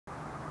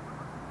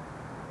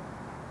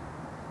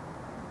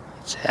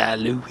It's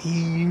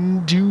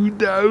Halloween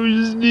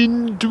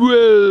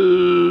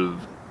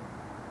 2012.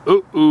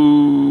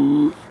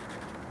 Uh-oh.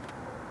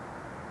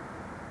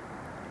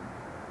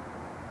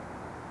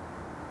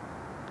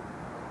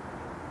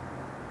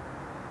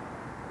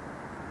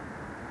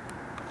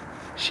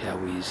 Shall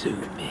we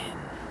zoom in?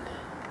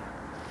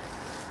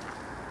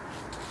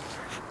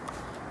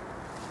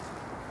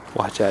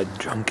 Watch our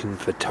drunken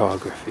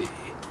photography.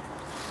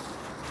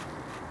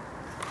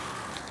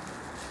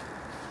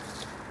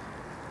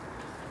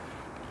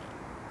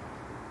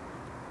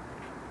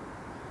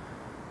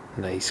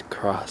 Nice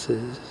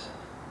crosses.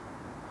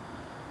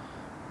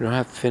 We don't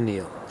have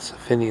finials. The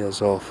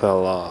finials all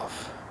fell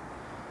off.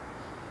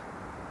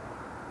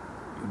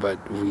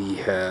 But we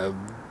have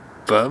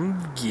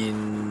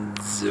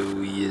pumpkins.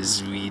 Oh,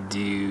 yes, we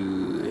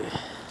do.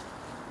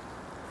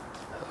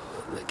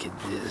 Oh, look at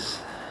this.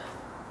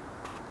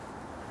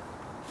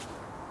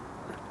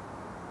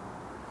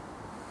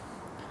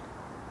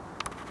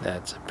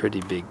 That's a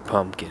pretty big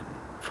pumpkin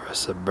for a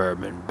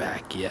suburban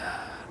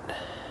backyard.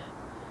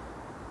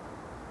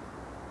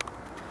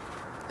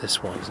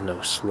 This one's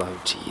no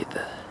slouch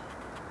either.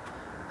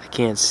 I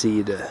can't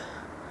see the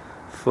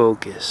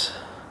focus.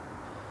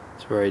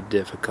 It's very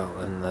difficult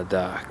in the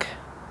dark.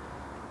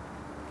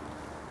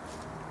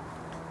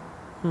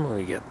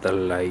 We got the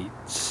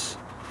lights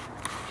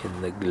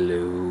in the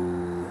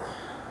glow.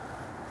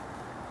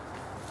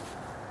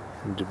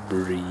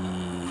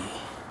 Debris.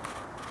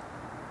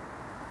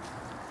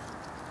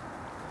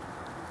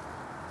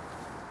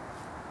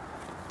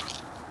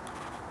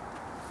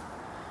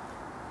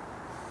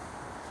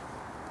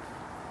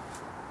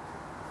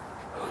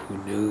 Oh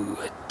no,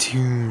 a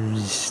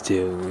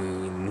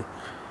tombstone.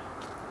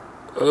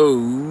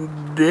 Oh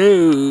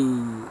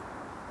no.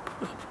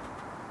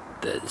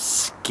 The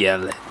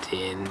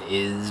skeleton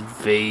is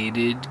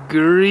faded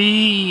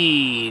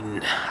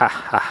green. Ha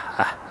ha ha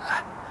ha.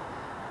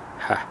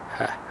 Ha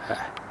ha ha.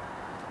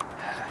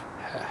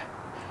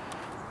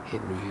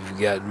 And we've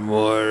got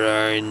more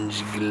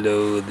orange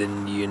glow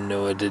than you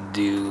know what to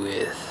do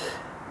with.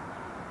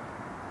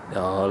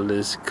 All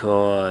this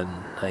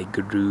corn, I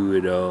grew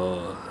it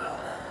all.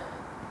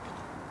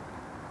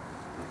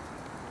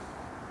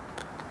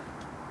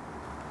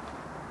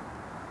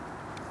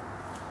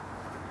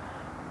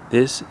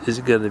 This is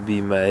gonna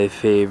be my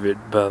favorite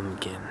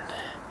pumpkin.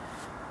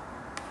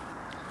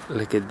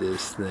 Look at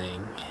this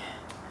thing.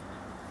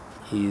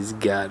 He's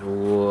got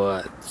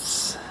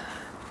warts.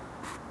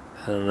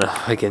 I don't know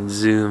if I can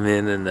zoom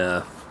in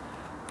enough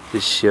to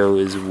show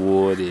his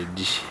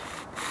wartage.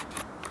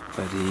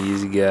 But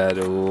he's got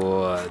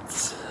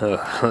warts.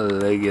 Oh,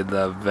 look at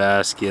the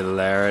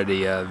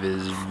vascularity of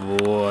his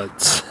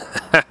warts.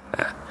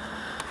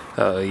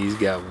 Oh, he's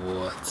got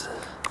warts.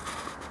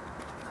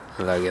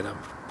 Look at him.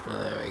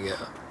 There we go.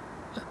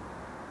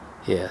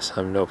 Yes,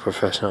 I'm no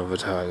professional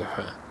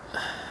photographer.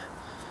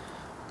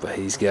 But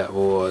he's got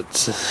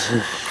warts.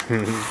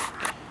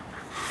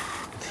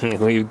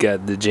 We've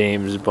got the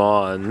James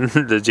Bond.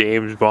 The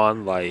James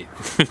Bond light.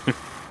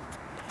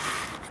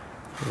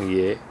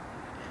 Yeah.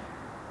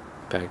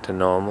 Back to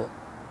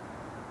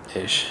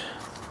normal-ish.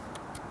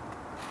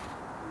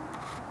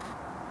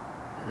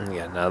 We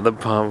got another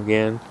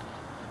pumpkin.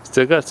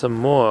 Still got some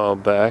more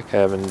back I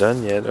haven't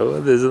done yet. Oh,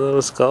 there's a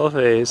little skull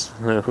face.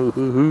 And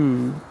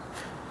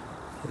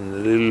the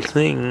little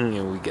thing.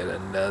 And we got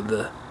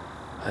another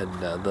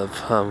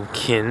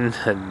pumpkin.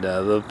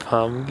 Another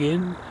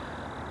pumpkin.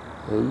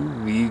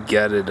 Oh, we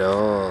got it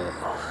all.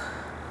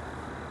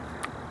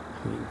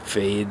 We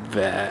fade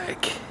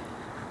back.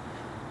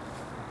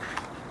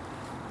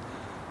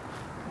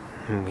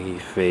 We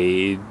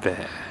fade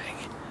back.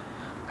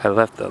 I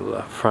left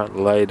the front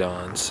light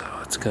on, so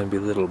it's gonna be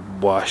a little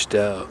washed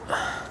out.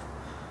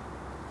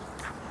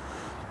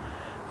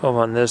 Over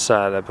on this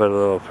side, I put a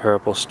little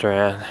purple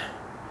strand.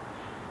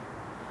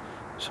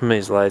 Some of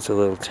these lights are a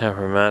little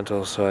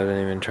temperamental, so I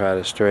didn't even try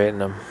to straighten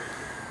them.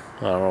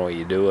 I don't know what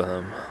you do with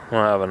them. I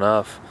don't have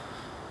enough.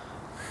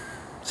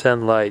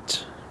 10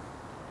 lights.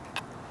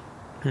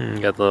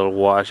 Got the little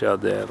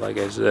washout there, like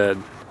I said.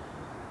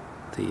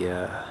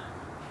 The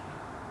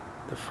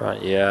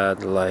front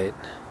yard light.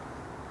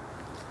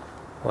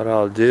 What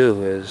I'll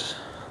do is,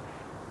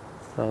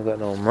 I don't got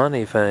no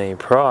money for any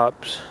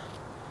props.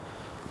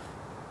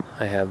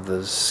 I have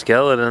the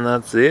skeleton,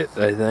 that's it,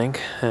 I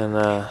think. And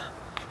I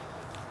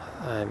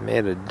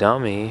made a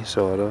dummy,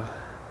 sort of.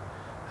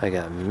 I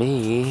got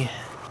me,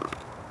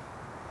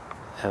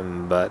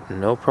 but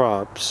no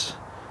props.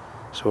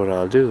 So what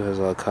I'll do is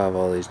I'll carve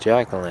all these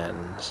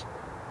jack-o'-lanterns.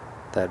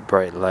 That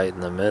bright light in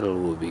the middle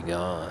will be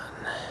gone.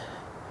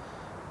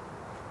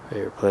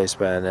 Be replaced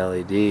by an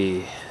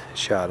LED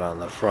shot on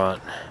the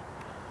front.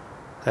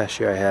 Last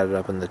year I had it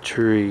up in the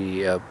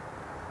tree up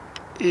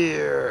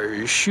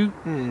here,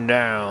 shooting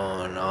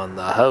down on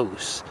the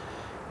house.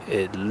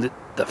 It lit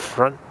the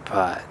front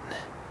part.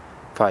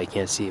 Probably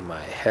can't see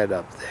my head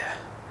up there.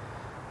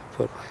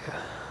 Put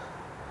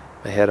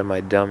my head of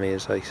my dummy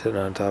is like sitting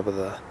on top of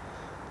the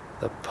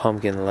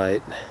pumpkin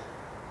light.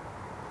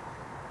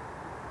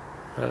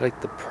 I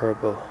like the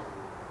purple.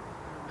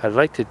 I'd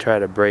like to try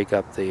to break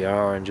up the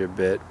orange a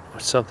bit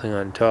with something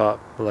on top,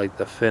 like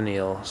the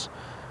finials.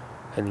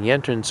 And the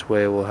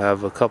entranceway will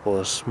have a couple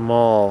of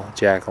small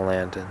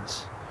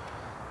jack-o'-lanterns.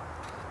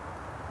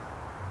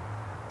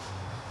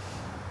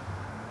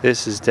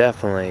 This is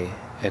definitely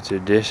a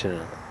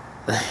traditional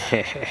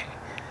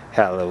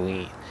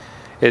Halloween.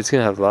 It's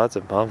gonna have lots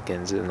of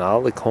pumpkins and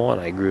all the corn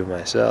I grew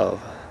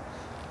myself.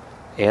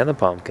 And the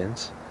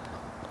pumpkins.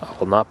 I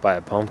will not buy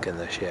a pumpkin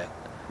this year.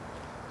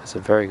 It's a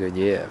very good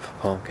year for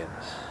pumpkins.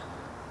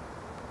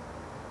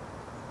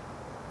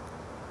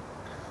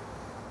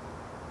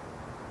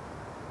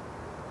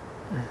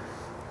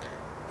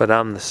 But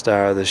I'm the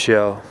star of the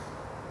show.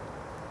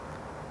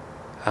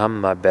 I'm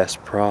my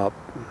best prop.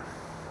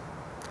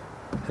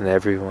 And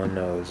everyone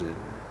knows it.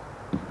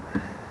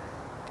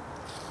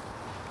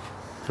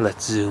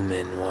 Let's zoom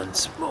in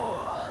once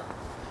more.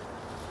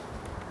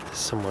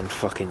 Someone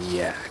fucking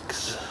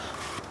yaks.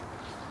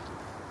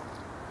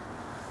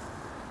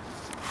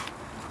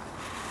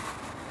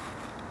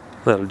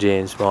 Little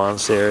James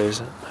Bond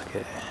series.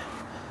 Okay.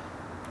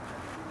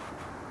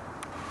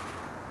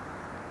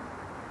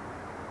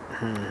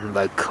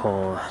 The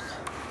corn.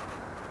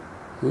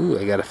 Ooh,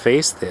 I got a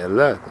face there.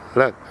 Look,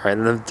 right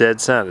in the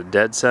dead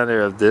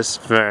center of this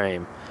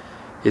frame.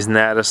 Isn't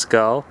that a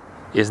skull?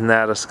 Isn't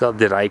that a skull?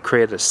 Did I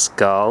create a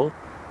skull?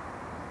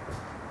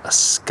 A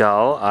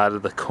skull out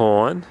of the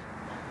corn?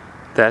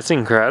 That's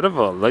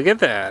incredible. Look at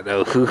that.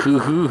 Oh,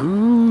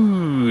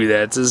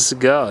 that's a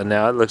skull.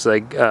 Now it looks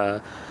like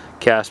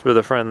Casper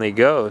the Friendly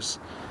Ghost.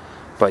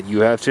 But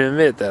you have to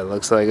admit that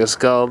looks like a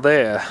skull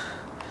there.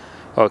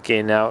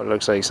 Okay, now it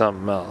looks like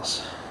something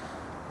else.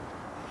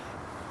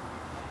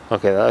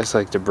 Okay, that looks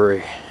like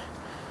debris.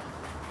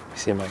 You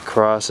see my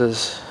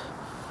crosses?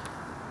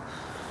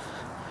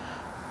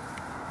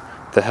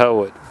 The hell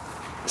with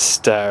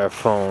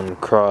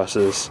styrofoam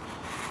crosses.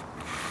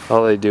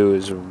 All they do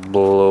is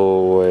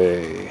blow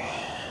away.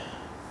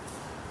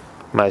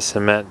 My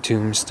cement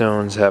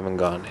tombstones haven't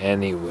gone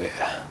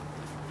anywhere.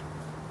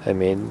 I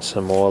made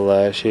some more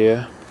last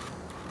year.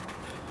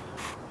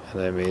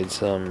 And I made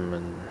some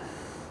in,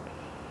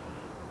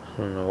 I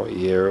don't know what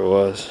year it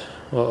was.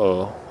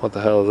 Uh-oh, what the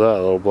hell is that,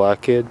 a little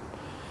black kid?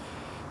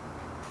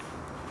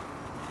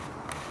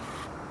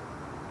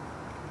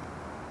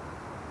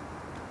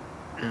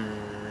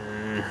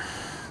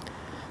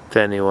 If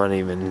anyone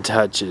even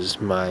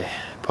touches my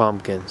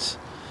pumpkins,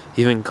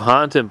 even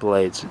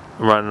contemplates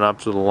running up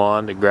to the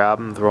lawn to grab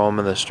them, throw them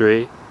in the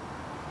street,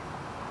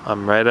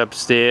 I'm right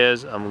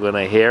upstairs, I'm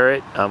gonna hear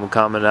it, I'm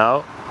coming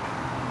out,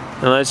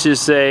 and let's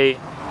just say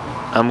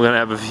I'm gonna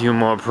have a few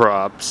more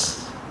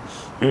props.